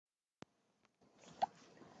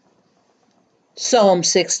Psalm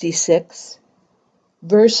 66,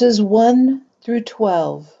 verses 1 through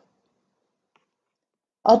 12.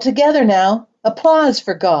 All together now, applause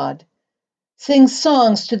for God. Sing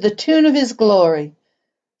songs to the tune of his glory.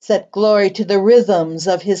 Set glory to the rhythms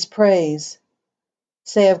of his praise.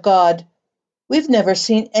 Say of God, we've never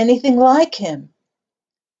seen anything like him.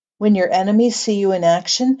 When your enemies see you in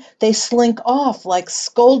action, they slink off like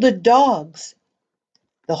scolded dogs.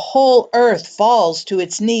 The whole earth falls to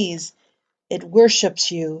its knees. It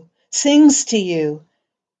worships you, sings to you,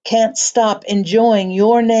 can't stop enjoying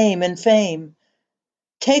your name and fame.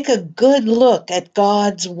 Take a good look at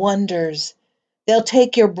God's wonders. They'll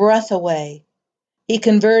take your breath away. He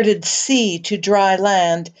converted sea to dry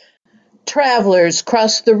land. Travelers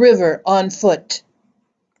crossed the river on foot.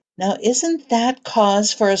 Now, isn't that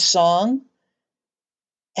cause for a song?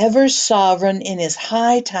 Ever sovereign in his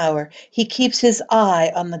high tower, he keeps his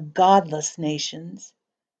eye on the godless nations.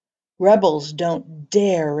 Rebels don't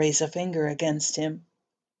dare raise a finger against him.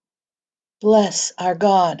 Bless our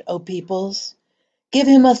God, O peoples. Give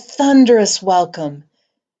him a thunderous welcome.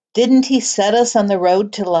 Didn't he set us on the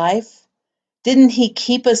road to life? Didn't he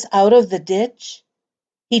keep us out of the ditch?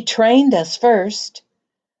 He trained us first,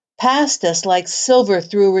 passed us like silver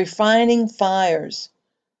through refining fires,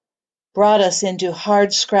 brought us into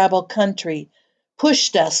hard-scrabble country,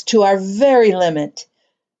 pushed us to our very limit,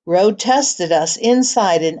 road tested us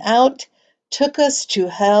inside and out, took us to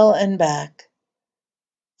hell and back.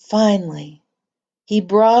 Finally, he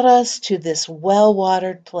brought us to this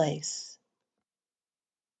well-watered place.